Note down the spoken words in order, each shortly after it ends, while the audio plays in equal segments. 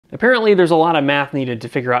Apparently, there's a lot of math needed to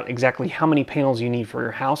figure out exactly how many panels you need for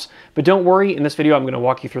your house, but don't worry, in this video I'm going to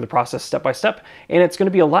walk you through the process step by step, and it's going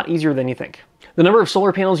to be a lot easier than you think. The number of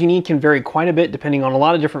solar panels you need can vary quite a bit depending on a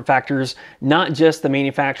lot of different factors, not just the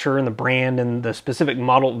manufacturer and the brand and the specific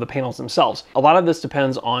model of the panels themselves. A lot of this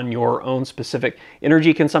depends on your own specific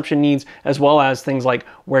energy consumption needs, as well as things like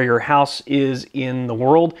where your house is in the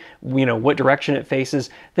world, what direction it faces,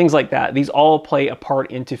 things like that. These all play a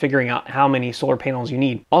part into figuring out how many solar panels you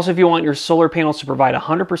need. Also, if you want your solar panels to provide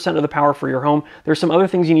 100% of the power for your home, there's some other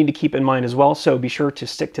things you need to keep in mind as well, so be sure to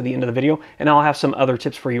stick to the end of the video, and I'll have some other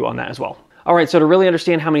tips for you on that as well. All right, so to really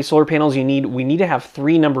understand how many solar panels you need, we need to have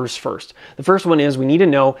three numbers first. The first one is we need to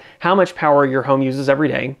know how much power your home uses every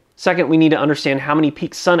day. Second, we need to understand how many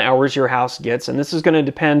peak sun hours your house gets, and this is going to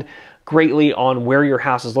depend greatly on where your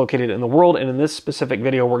house is located in the world, and in this specific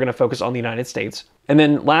video, we're going to focus on the United States. And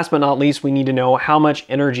then last but not least, we need to know how much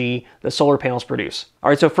energy the solar panels produce. All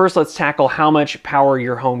right, so first let's tackle how much power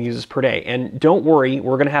your home uses per day. And don't worry,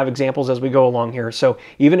 we're going to have examples as we go along here. So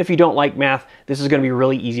even if you don't like math, this is going to be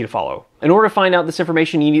really easy to follow. In order to find out this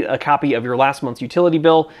information, you need a copy of your last month's utility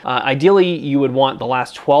bill. Ideally, you would want the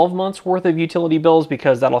last 12 months worth of utility bills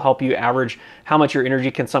because that'll help you average how much your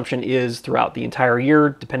energy consumption is throughout the entire year,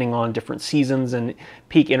 depending on different seasons and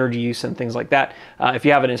peak energy use and things like that. If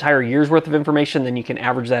you have an entire year's worth of information, then you can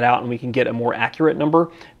average that out and we can get a more accurate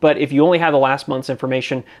number. But if you only have the last month's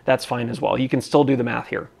information, that's fine as well. You can still do the math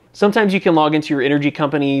here. Sometimes you can log into your energy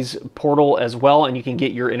company's portal as well, and you can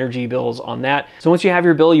get your energy bills on that. So once you have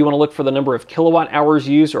your bill, you want to look for the number of kilowatt hours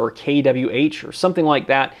used, or kWh, or something like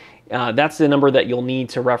that. That's the number that you'll need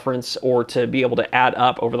to reference or to be able to add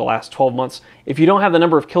up over the last 12 months. If you don't have the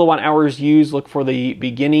number of kilowatt hours used, look for the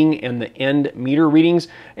beginning and the end meter readings,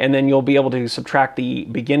 and then you'll be able to subtract the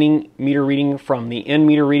beginning meter reading from the end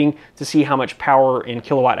meter reading to see how much power in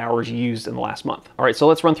kilowatt hours you used in the last month. All right, so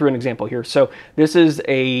let's run through an example here. So this is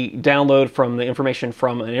a download from the information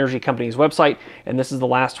from an energy company's website, and this is the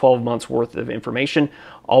last 12 months worth of information.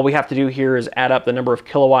 All we have to do here is add up the number of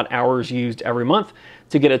kilowatt hours used every month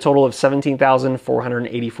to get a total of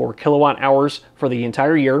 17,484 kilowatt hours for the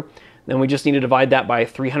entire year. Then we just need to divide that by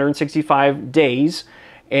 365 days,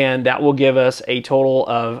 and that will give us a total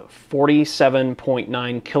of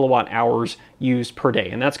 47.9 kilowatt hours used per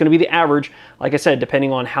day. And that's going to be the average, like I said,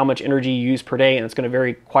 depending on how much energy you use per day, and it's going to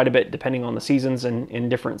vary quite a bit depending on the seasons and in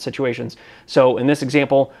different situations. So in this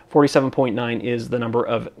example, 47.9 is the number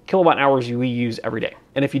of kilowatt hours we use every day.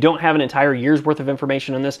 And if you don't have an entire year's worth of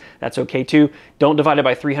information on this, that's okay too. Don't divide it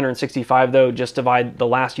by 365 though, just divide the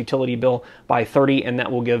last utility bill by 30, and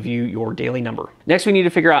that will give you your daily number. Next, we need to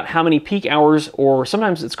figure out how many peak hours, or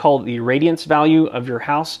sometimes it's called the radiance value of your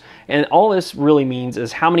house. And all this really means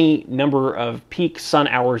is how many number of peak sun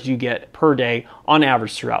hours you get per day on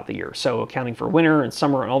average throughout the year. So accounting for winter and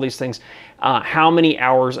summer and all these things, how many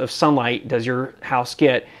hours of sunlight does your house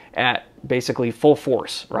get at basically full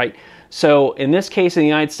force, right? So in this case, in the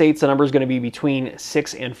United States, the number is going to be between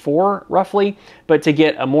 6 and 4 roughly. But to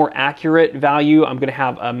get a more accurate value, I'm going to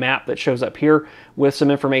have a map that shows up here with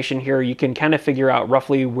some information here. You can kind of figure out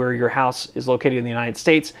roughly where your house is located in the United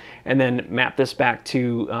States and then map this back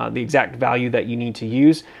to the exact value that you need to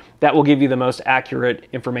use. That will give you the most accurate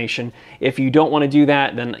information. If you don't want to do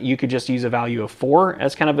that, then you could just use a value of 4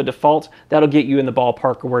 as kind of a default. That'll get you in the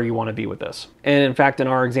ballpark of where you want to be with this. And in fact, in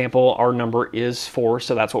our example, our number is 4,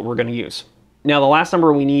 so that's what we're going to use. Now, the last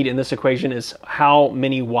number we need in this equation is how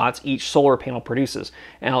many watts each solar panel produces.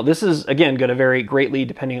 Now, this is, again, going to vary greatly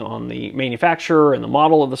depending on the manufacturer and the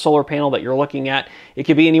model of the solar panel that you're looking at. It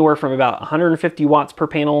could be anywhere from about 150 watts per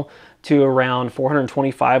panel to around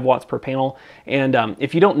 425 watts per panel. And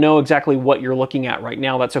if you don't know exactly what you're looking at right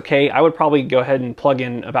now, that's okay. I would probably go ahead and plug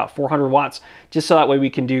in about 400 watts, just so that way we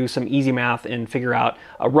can do some easy math and figure out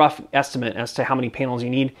a rough estimate as to how many panels you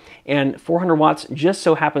need. And 400 watts just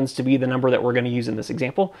so happens to be the number that we're going to use in this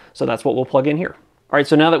example. So that's what we'll plug in here. All right,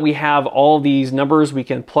 so now that we have all these numbers, we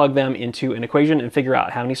can plug them into an equation and figure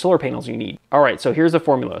out how many solar panels you need. All right, so here's the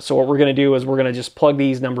formula. So what we're gonna do is we're gonna just plug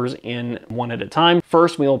these numbers in one at a time.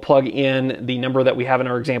 First, we'll plug in the number that we have in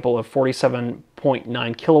our example of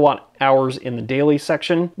 47.9 kilowatt hours in the daily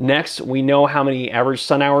section. Next, we know how many average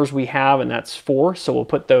sun hours we have, and that's 4. So we'll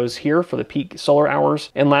put those here for the peak solar hours.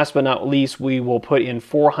 And last but not least, we will put in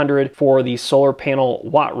 400 for the solar panel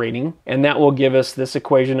watt rating. And that will give us this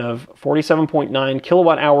equation of 47.9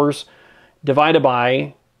 kilowatt hours divided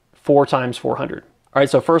by 4 times 400. All right,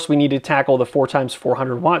 so first we need to tackle the 4 times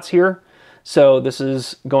 400 watts here. So this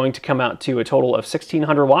is going to come out to a total of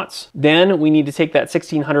 1600 watts. Then we need to take that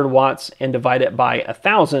 1600 watts and divide it by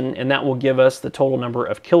 1000, and that will give us the total number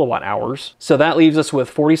of kilowatt hours. So that leaves us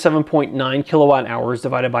with 47.9 kilowatt hours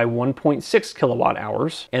divided by 1.6 kilowatt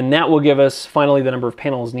hours. And that will give us finally the number of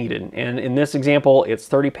panels needed. And in this example, it's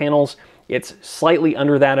 30 panels. It's slightly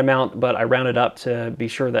under that amount, but I rounded up to be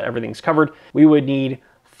sure that everything's covered. We would need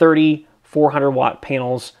 30 400-watt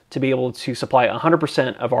panels to be able to supply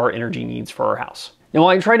 100% of our energy needs for our house. Now,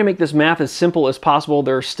 while I try to make this math as simple as possible,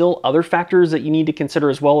 there are still other factors that you need to consider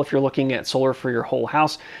as well if you're looking at solar for your whole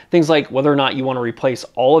house. Things like whether or not you want to replace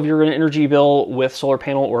all of your energy bill with solar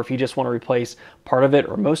panel, or if you just want to replace part of it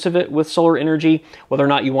or most of it with solar energy, whether or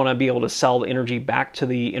not you want to be able to sell the energy back to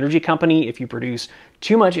the energy company if you produce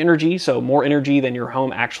too much energy, so more energy than your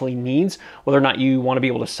home actually needs, whether or not you want to be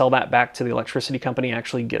able to sell that back to the electricity company,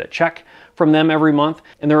 actually get a check from them every month.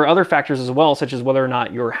 And there are other factors as well, such as whether or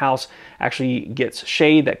not your house actually gets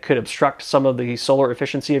shade that could obstruct some of the solar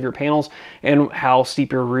efficiency of your panels, and how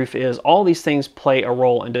steep your roof is. All these things play a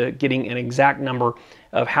role into getting an exact number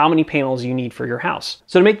of how many panels you need for your house.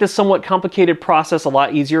 So to make this somewhat complicated process a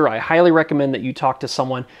lot easier, I highly recommend that you talk to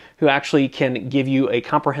someone who actually can give you a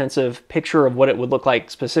comprehensive picture of what it would look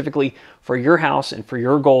like specifically for your house and for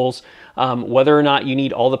your goals, whether or not you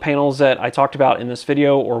need all the panels that I talked about in this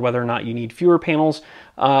video, or whether or not you need fewer panels,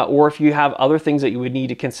 or if you have other things that you would need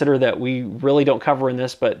to consider that we really don't cover in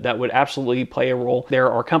this, but that would absolutely play a role.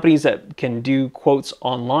 There are companies that can do quotes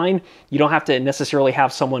online. You don't have to necessarily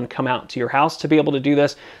have someone come out to your house to be able to do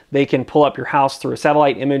this. They can pull up your house through a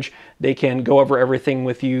satellite image. They can go over everything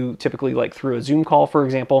with you, typically like through a Zoom call, for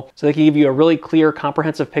example. So they can give you a really clear,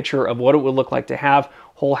 comprehensive picture of what it would look like to have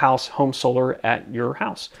whole house home solar at your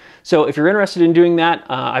house. So if you're interested in doing that,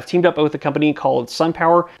 I've teamed up with a company called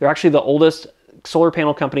SunPower. They're actually the oldest solar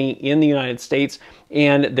panel company in the United States,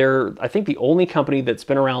 and they're, I think, the only company that's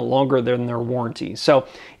been around longer than their warranty. So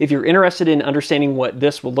if you're interested in understanding what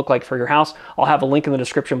this would look like for your house, I'll have a link in the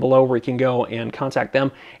description below where you can go and contact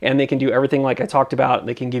them, and they can do everything like I talked about.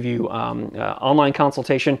 They can give you online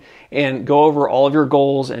consultation and go over all of your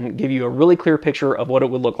goals and give you a really clear picture of what it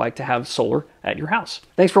would look like to have solar at your house.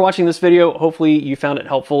 Thanks for watching this video. Hopefully you found it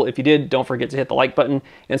helpful. If you did, don't forget to hit the like button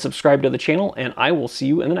and subscribe to the channel, and I will see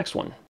you in the next one.